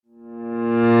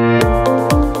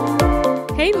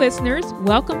Hey listeners,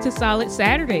 welcome to Solid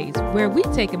Saturdays, where we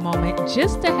take a moment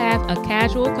just to have a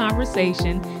casual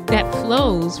conversation that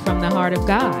flows from the heart of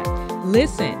God.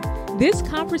 Listen, this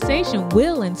conversation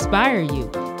will inspire you,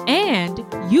 and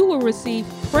you will receive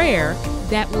prayer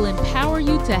that will empower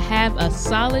you to have a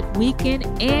solid weekend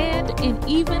and an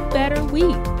even better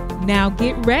week. Now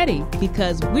get ready,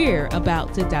 because we're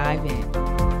about to dive in.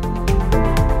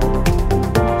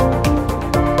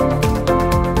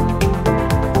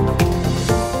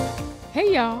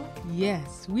 Hey y'all,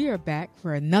 yes, we are back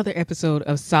for another episode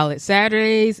of Solid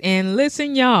Saturdays. And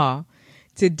listen y'all,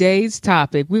 today's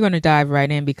topic, we're going to dive right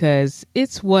in because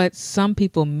it's what some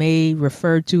people may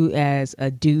refer to as a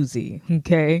doozy,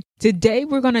 okay? Today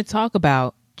we're going to talk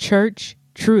about church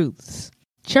truths.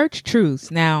 Church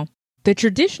truths. Now, the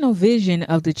traditional vision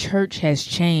of the church has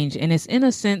changed, and it's in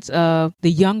a sense of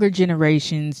the younger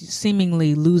generations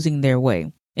seemingly losing their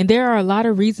way. And there are a lot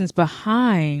of reasons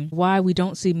behind why we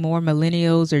don't see more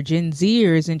millennials or Gen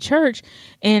Zers in church.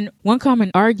 And one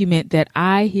common argument that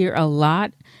I hear a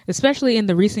lot, especially in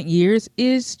the recent years,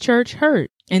 is church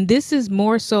hurt. And this is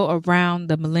more so around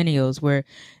the millennials, where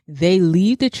they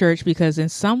leave the church because in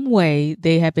some way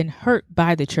they have been hurt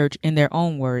by the church in their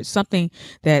own words, something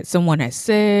that someone has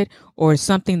said or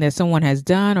something that someone has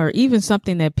done or even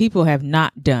something that people have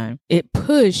not done. It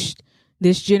pushed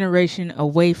this generation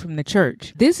away from the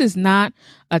church. This is not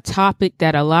a topic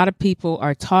that a lot of people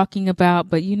are talking about,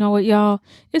 but you know what, y'all?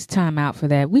 It's time out for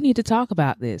that. We need to talk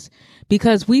about this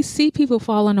because we see people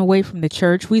falling away from the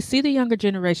church. We see the younger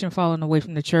generation falling away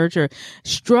from the church or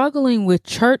struggling with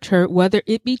church hurt, whether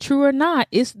it be true or not.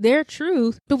 It's their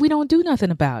truth, but we don't do nothing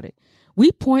about it.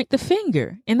 We point the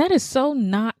finger, and that is so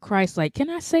not Christ-like. Can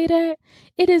I say that?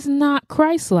 It is not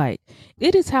Christ-like.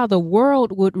 It is how the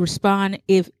world would respond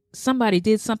if somebody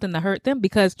did something to hurt them,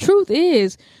 because truth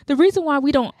is, the reason why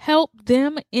we don't help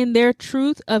them in their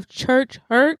truth of church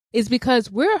hurt is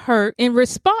because we're hurt in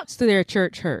response to their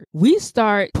church hurt. We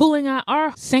start pulling out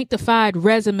our sanctified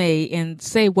resume and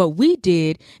say what we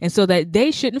did, and so that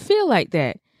they shouldn't feel like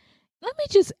that. Let me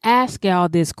just ask y'all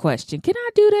this question. Can I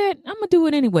do that? I'm going to do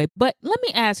it anyway, but let me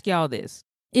ask y'all this.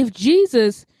 If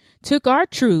Jesus took our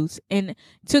truths and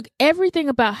took everything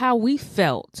about how we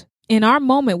felt in our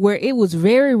moment where it was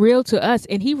very real to us,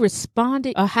 and he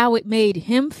responded how it made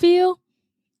him feel,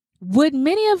 would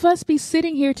many of us be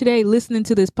sitting here today listening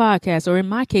to this podcast, or in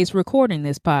my case, recording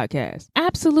this podcast?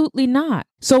 Absolutely not.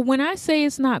 So when I say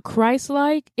it's not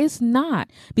Christ-like, it's not,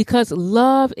 because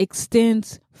love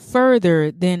extends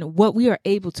further than what we are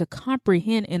able to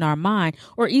comprehend in our mind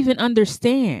or even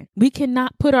understand. We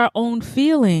cannot put our own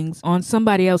feelings on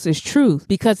somebody else's truth,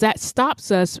 because that stops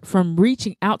us from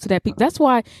reaching out to that people. That's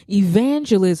why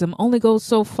evangelism only goes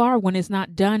so far when it's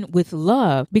not done with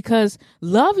love, because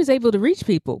love is able to reach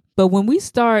people. But when we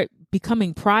start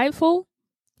becoming prideful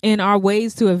in our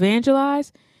ways to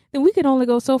evangelize, then we can only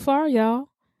go so far, y'all.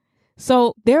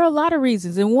 So there are a lot of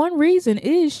reasons, and one reason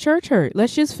is church hurt.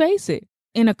 Let's just face it.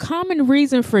 And a common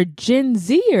reason for Gen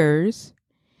Zers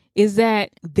is that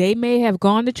they may have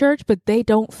gone to church, but they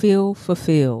don't feel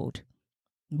fulfilled.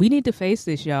 We need to face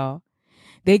this, y'all.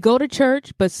 They go to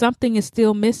church, but something is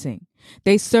still missing.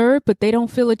 They serve, but they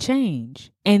don't feel a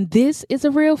change. And this is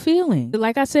a real feeling.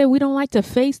 Like I said, we don't like to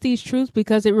face these truths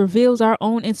because it reveals our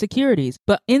own insecurities.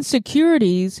 But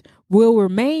insecurities will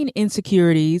remain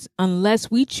insecurities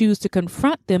unless we choose to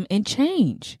confront them and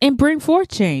change and bring forth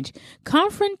change.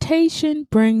 Confrontation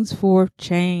brings forth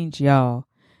change, y'all.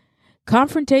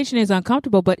 Confrontation is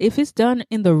uncomfortable, but if it's done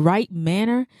in the right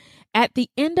manner, at the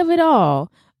end of it all,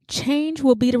 change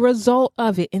will be the result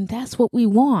of it, and that's what we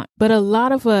want. But a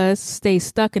lot of us stay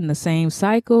stuck in the same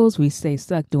cycles. We stay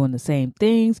stuck doing the same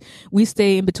things. We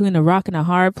stay in between a rock and a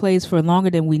hard place for longer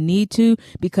than we need to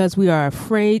because we are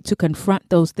afraid to confront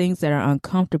those things that are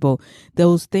uncomfortable,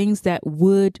 those things that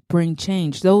would bring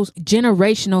change, those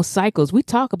generational cycles. We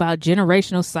talk about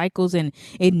generational cycles and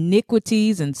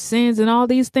iniquities and sins and all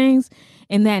these things,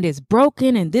 and that is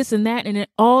broken and this and that, and it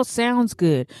all sounds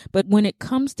good. But when it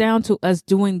comes down to us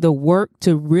doing the work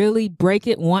to really break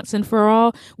it once and for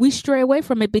all, we stray away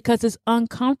from it because it's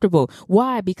uncomfortable.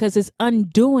 Why? Because it's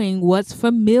undoing what's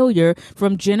familiar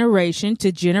from generation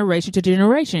to generation to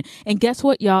generation. And guess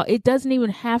what, y'all? It doesn't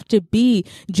even have to be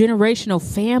generational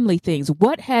family things.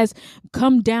 What has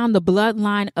come down the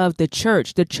bloodline of the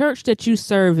church that you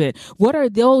serve in? What are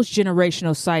those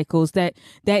generational cycles that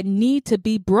need to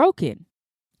be broken?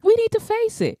 We need to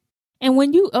face it. And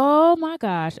when you, oh my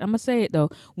gosh, I'm going to say it though.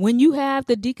 When you have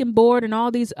the deacon board and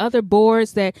all these other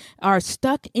boards that are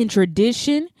stuck in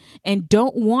tradition and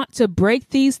don't want to break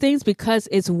these things because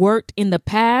it's worked in the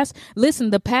past,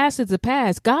 listen, the past is the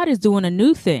past. God is doing a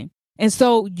new thing. And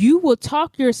so you will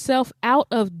talk yourself out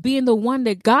of being the one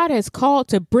that God has called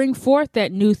to bring forth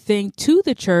that new thing to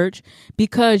the church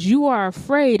because you are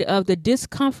afraid of the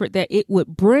discomfort that it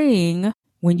would bring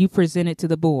when you present it to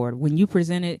the board, when you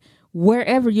present it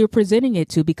wherever you're presenting it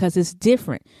to, because it's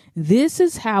different. This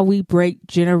is how we break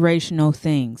generational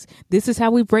things. This is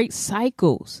how we break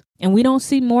cycles. And we don't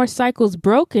see more cycles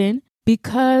broken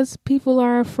because people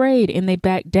are afraid and they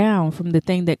back down from the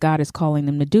thing that God is calling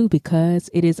them to do because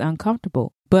it is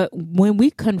uncomfortable. But when we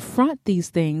confront these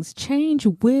things, change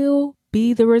will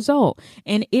be the result,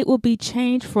 and it will be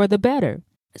change for the better.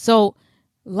 So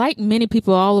like many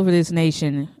people all over this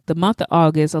nation, the month of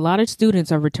August, a lot of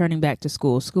students are returning back to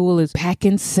school. School is back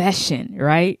in session,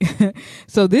 right?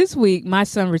 So this week, my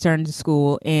son returned to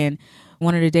school, and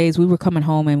one of the days we were coming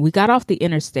home and we got off the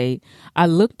interstate, I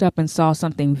looked up and saw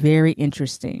something very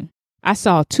interesting. I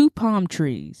saw 2 palm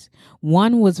trees.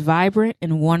 One was vibrant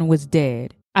and one was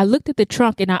dead. I looked at the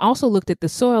trunk and I also looked at the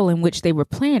soil in which they were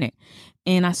planted.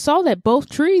 And I saw that both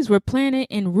trees were planted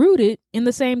and rooted in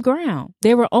the same ground.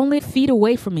 They were only feet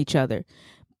away from each other,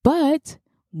 but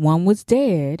one was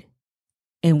dead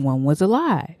and one was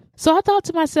alive. So I thought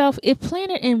to myself, if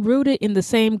planted and rooted in the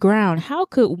same ground, how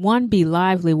could one be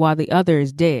lively while the other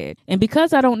is dead? And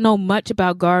because I don't know much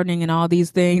about gardening and all these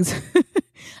things,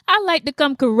 I like to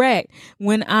come correct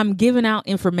when I'm giving out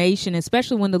information,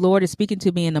 especially when the Lord is speaking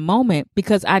to me in the moment,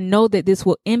 because I know that this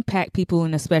will impact people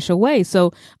in a special way.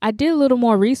 So I did a little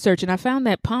more research and I found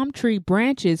that palm tree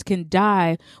branches can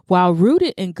die while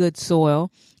rooted in good soil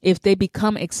if they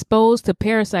become exposed to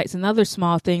parasites and other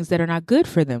small things that are not good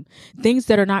for them, things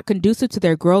that are not conducive to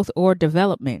their growth or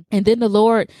development. And then the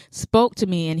Lord spoke to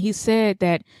me and he said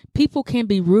that people can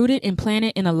be rooted and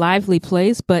planted in a lively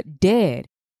place, but dead.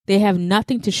 They have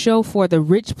nothing to show for the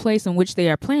rich place in which they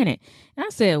are planted. And I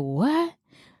said, what?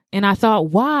 And I thought,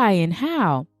 why and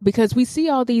how? Because we see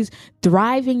all these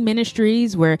thriving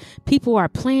ministries where people are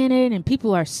planted and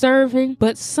people are serving,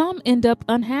 but some end up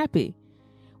unhappy,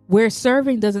 where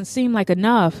serving doesn't seem like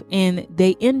enough and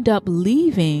they end up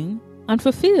leaving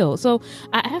unfulfilled. So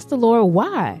I asked the Lord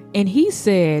why. And he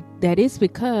said that it's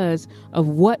because of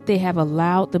what they have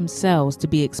allowed themselves to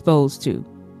be exposed to.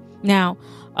 Now,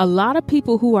 a lot of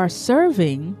people who are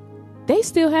serving, they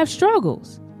still have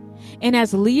struggles. And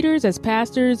as leaders, as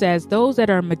pastors, as those that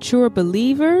are mature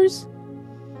believers,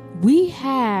 we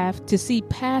have to see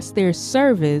past their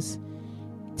service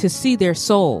to see their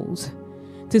souls,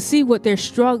 to see what they're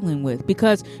struggling with,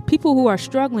 because people who are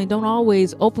struggling don't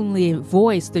always openly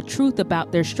voice the truth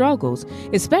about their struggles,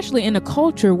 especially in a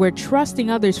culture where trusting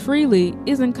others freely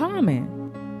isn't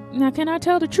common. Now, can I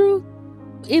tell the truth?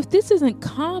 If this isn't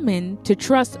common to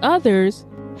trust others,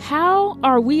 how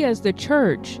are we as the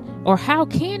church, or how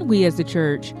can we as the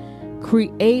church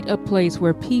create a place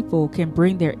where people can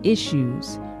bring their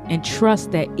issues and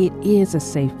trust that it is a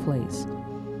safe place?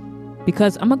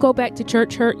 Because I'm going to go back to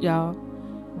church hurt, y'all,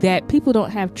 that people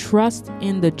don't have trust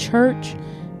in the church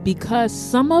because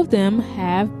some of them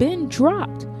have been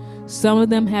dropped. Some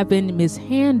of them have been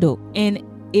mishandled. And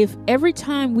if every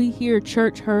time we hear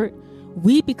church hurt,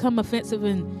 we become offensive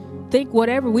and think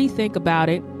whatever we think about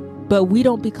it, but we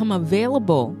don't become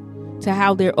available to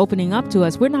how they're opening up to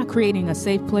us, we're not creating a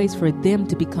safe place for them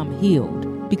to become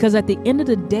healed. Because at the end of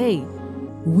the day,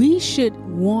 we should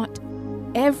want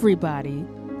everybody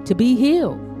to be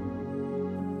healed.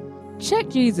 Check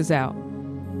Jesus out.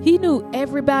 He knew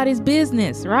everybody's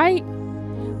business, right?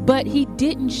 But he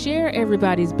didn't share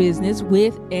everybody's business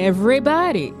with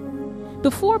everybody.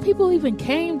 Before people even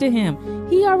came to him,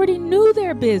 he already knew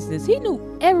their business. He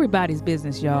knew everybody's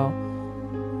business, y'all.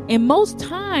 And most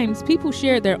times people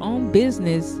share their own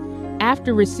business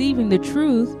after receiving the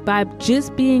truth by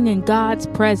just being in God's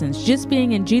presence, just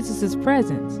being in Jesus's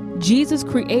presence. Jesus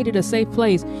created a safe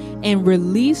place and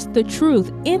released the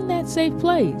truth in that safe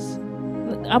place.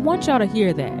 I want y'all to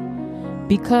hear that,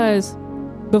 because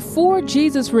before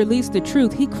Jesus released the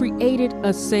truth, he created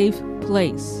a safe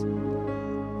place.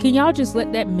 Can y'all just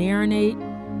let that marinate?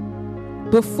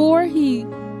 Before he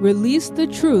released the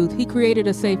truth, he created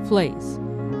a safe place.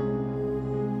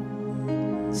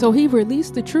 So he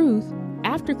released the truth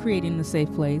after creating the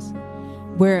safe place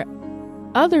where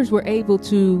others were able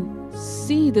to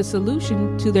see the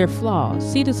solution to their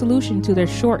flaws, see the solution to their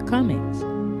shortcomings.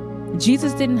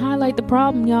 Jesus didn't highlight the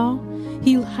problem, y'all.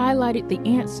 He highlighted the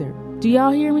answer. Do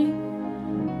y'all hear me?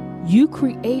 You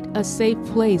create a safe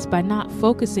place by not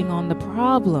focusing on the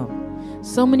problem.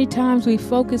 So many times we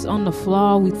focus on the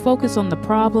flaw, we focus on the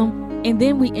problem, and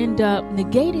then we end up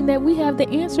negating that we have the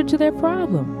answer to their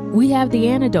problem. We have the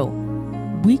antidote.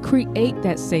 We create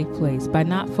that safe place by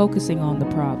not focusing on the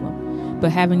problem,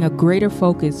 but having a greater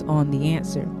focus on the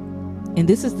answer. And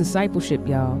this is discipleship,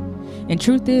 y'all. And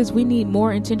truth is, we need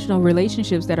more intentional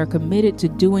relationships that are committed to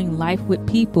doing life with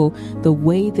people the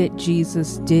way that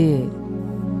Jesus did.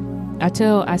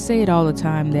 I say it all the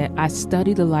time that I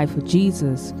study the life of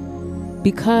Jesus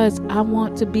because I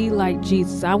want to be like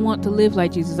Jesus. I want to live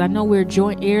like Jesus. I know we're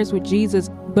joint heirs with Jesus,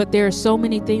 but there are so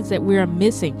many things that we are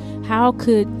missing. How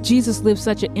could Jesus live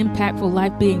such an impactful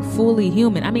life being fully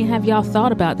human? I mean, have y'all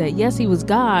thought about that? Yes, he was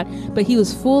God, but he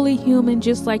was fully human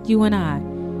just like you and I.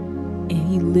 And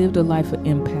he lived a life of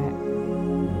impact.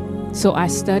 So I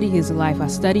study his life. I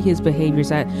study his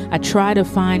behaviors. I try to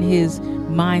find his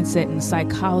mindset and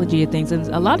psychology of things. And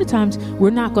a lot of times we're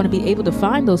not going to be able to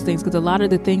find those things because a lot of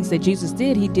the things that Jesus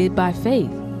did, he did by faith.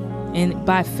 And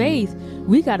by faith,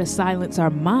 we got to silence our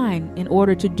mind in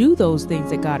order to do those things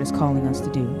that God is calling us to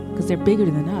do because they're bigger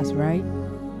than us, right?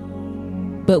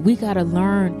 But we got to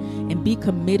learn and be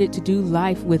committed to do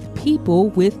life with people.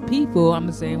 I'm going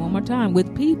to say it one more time,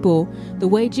 with people the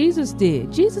way Jesus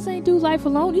did. Jesus ain't do life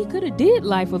alone. He could have did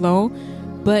life alone,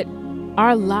 but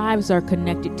our lives are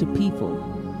connected to people.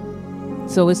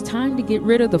 So it's time to get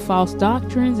rid of the false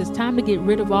doctrines. It's time to get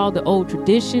rid of all the old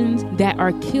traditions that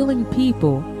are killing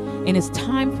people. And it's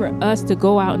time for us to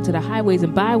go out into the highways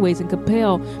and byways and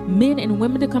compel men and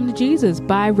women to come to Jesus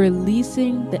by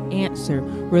releasing the answer,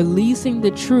 releasing the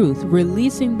truth,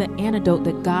 releasing the antidote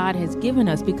that God has given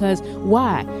us. Because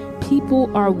why?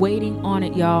 People are waiting on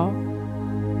it, y'all.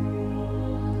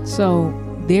 So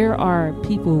there are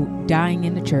people dying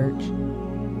in the church.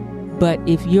 But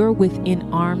if you're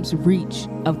within arm's reach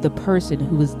of the person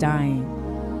who is dying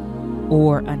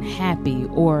or unhappy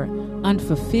or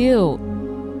unfulfilled,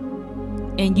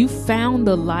 and you found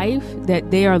the life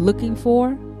that they are looking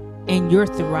for and you're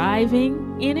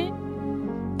thriving in it,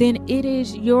 then it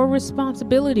is your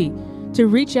responsibility to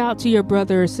reach out to your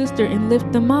brother or sister and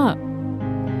lift them up.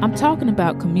 I'm talking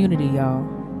about community, y'all.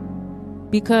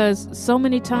 Because so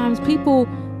many times people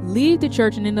leave the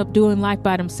church and end up doing life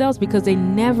by themselves because they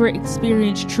never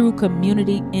experienced true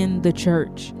community in the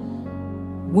church.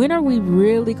 When are we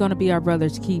really going to be our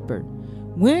brother's keeper?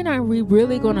 When are we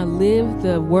really going to live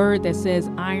the word that says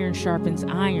iron sharpens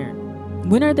iron?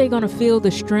 When are they going to feel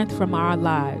the strength from our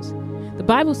lives? The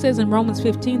Bible says in Romans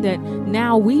 15 that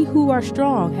now we who are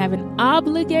strong have an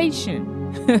obligation.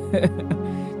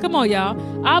 Come on,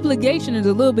 y'all. Obligation is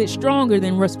a little bit stronger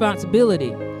than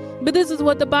responsibility. But this is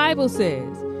what the Bible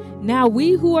says. Now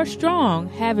we who are strong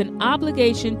have an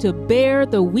obligation to bear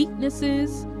the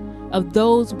weaknesses of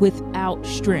those without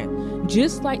strength.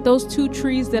 Just like those two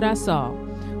trees that I saw.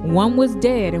 One was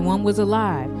dead and one was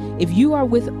alive. If you are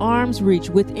with arm's reach,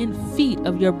 within feet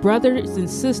of your brothers and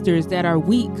sisters that are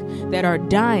weak, that are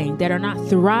dying, that are not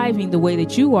thriving the way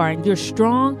that you are, and you're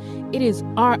strong, it is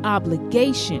our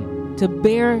obligation to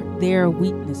bear their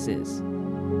weaknesses.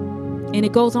 And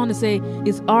it goes on to say,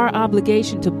 it's our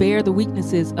obligation to bear the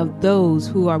weaknesses of those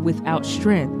who are without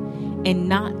strength and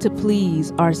not to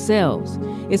please ourselves.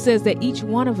 It says that each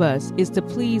one of us is to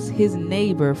please his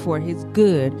neighbor for his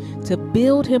good, to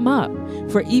build him up.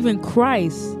 For even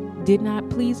Christ did not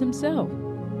please himself.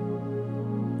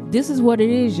 This is what it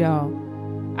is, y'all.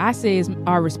 I say it's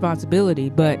our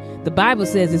responsibility, but the Bible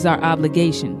says it's our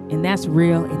obligation, and that's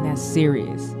real and that's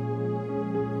serious.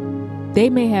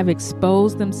 They may have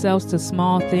exposed themselves to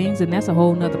small things, and that's a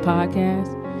whole nother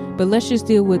podcast. But let's just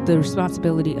deal with the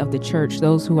responsibility of the church,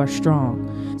 those who are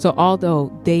strong. So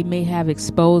although they may have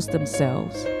exposed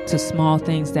themselves to small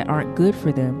things that aren't good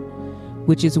for them,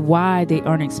 which is why they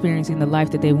aren't experiencing the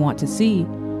life that they want to see,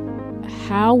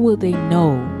 how will they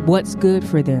know what's good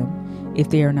for them if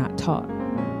they are not taught?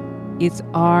 It's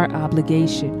our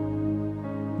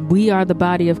obligation. We are the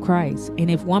body of Christ. And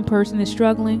if one person is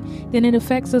struggling, then it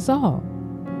affects us all.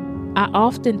 I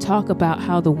often talk about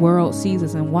how the world sees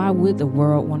us, and why would the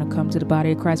world want to come to the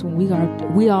body of Christ when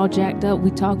we all jacked up,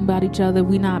 we talking about each other,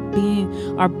 we not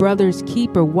being our brother's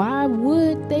keeper. Why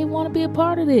would they want to be a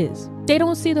part of this? They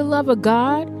don't see the love of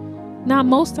God. Not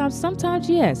most times, sometimes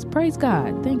yes, praise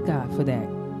God, thank God for that.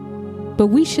 But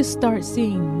we should start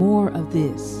seeing more of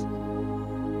this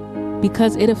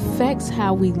because it affects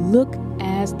how we look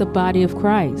as the body of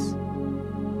Christ.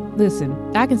 Listen,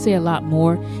 I can say a lot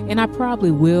more, and I probably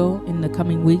will in the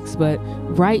coming weeks, but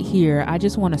right here, I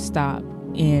just want to stop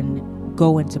and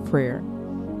go into prayer.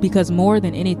 Because more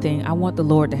than anything, I want the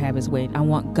Lord to have his way. I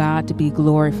want God to be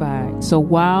glorified. So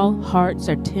while hearts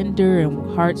are tender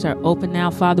and hearts are open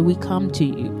now, Father, we come to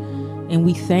you and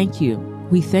we thank you.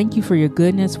 We thank you for your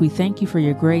goodness. We thank you for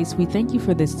your grace. We thank you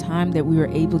for this time that we were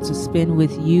able to spend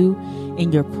with you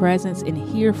in your presence and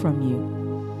hear from you.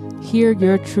 Hear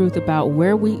your truth about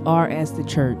where we are as the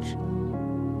church.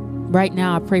 Right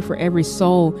now, I pray for every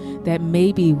soul that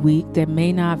may be weak, that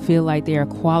may not feel like they are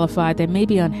qualified, that may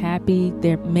be unhappy,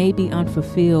 that may be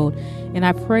unfulfilled. And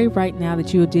I pray right now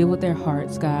that you will deal with their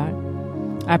hearts, God.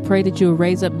 I pray that you will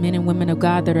raise up men and women of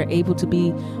God that are able to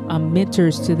be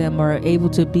mentors to them, or able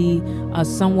to be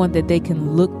someone that they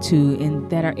can look to, and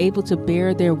that are able to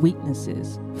bear their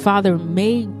weaknesses. Father,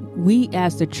 may we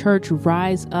as the church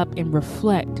rise up and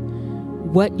reflect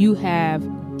what you have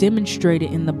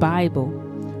demonstrated in the Bible,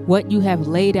 what you have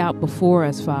laid out before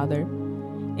us, Father.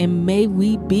 And may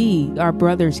we be our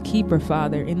brother's keeper,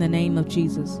 Father, in the name of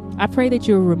Jesus. I pray that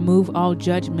you'll remove all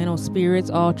judgmental spirits,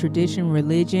 all tradition,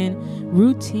 religion,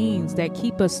 routines that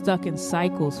keep us stuck in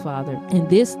cycles, Father. And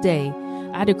this day,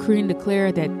 I decree and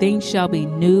declare that things shall be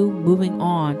new, moving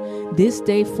on this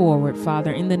day forward,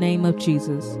 Father, in the name of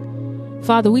Jesus.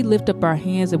 Father, we lift up our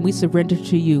hands and we surrender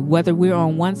to you. Whether we're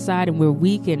on one side and we're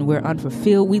weak and we're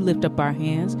unfulfilled, we lift up our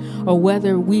hands. Or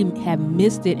whether we have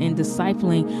missed it in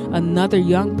discipling another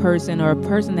young person or a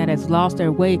person that has lost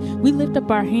their way, we lift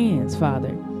up our hands,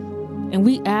 Father. And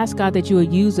we ask, God, that you will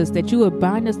use us, that you will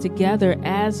bind us together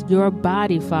as your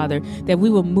body, Father, that we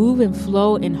will move and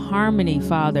flow in harmony,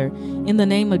 Father, in the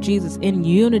name of Jesus, in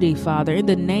unity, Father, in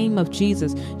the name of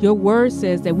Jesus. Your word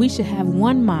says that we should have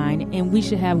one mind and we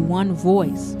should have one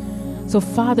voice. So,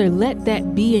 Father, let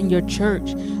that be in your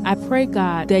church. I pray,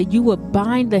 God, that you would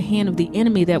bind the hand of the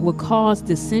enemy that would cause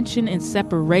dissension and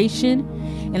separation.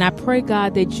 And I pray,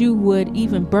 God, that you would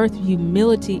even birth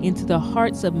humility into the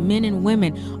hearts of men and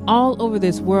women all over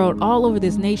this world, all over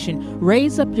this nation.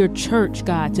 Raise up your church,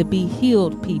 God, to be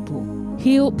healed people.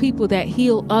 Heal people that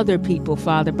heal other people,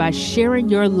 Father, by sharing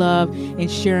your love and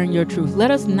sharing your truth.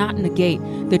 Let us not negate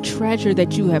the treasure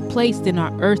that you have placed in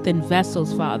our earthen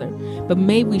vessels, Father, but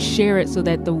may we share it so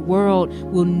that the world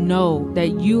will know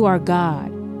that you are God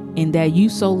and that you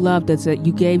so loved us that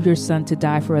you gave your Son to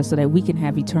die for us so that we can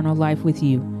have eternal life with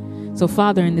you. So,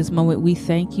 Father, in this moment, we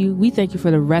thank you. We thank you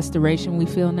for the restoration we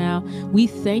feel now. We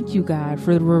thank you, God,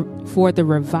 for the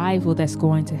revival that's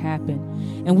going to happen.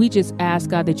 And we just ask,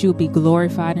 God, that you'll be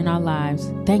glorified in our lives.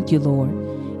 Thank you, Lord.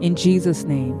 In Jesus'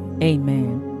 name,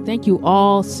 amen. Thank you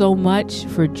all so much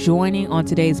for joining on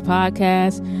today's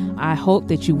podcast. I hope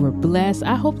that you were blessed.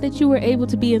 I hope that you were able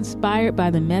to be inspired by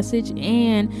the message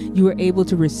and you were able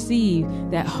to receive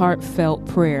that heartfelt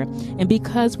prayer. And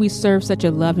because we serve such a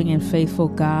loving and faithful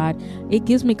God, it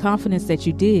gives me confidence that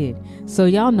you did. So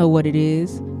y'all know what it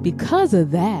is. Because of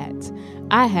that,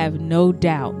 I have no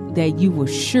doubt that you will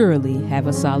surely have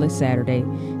a solid Saturday.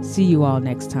 See you all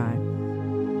next time.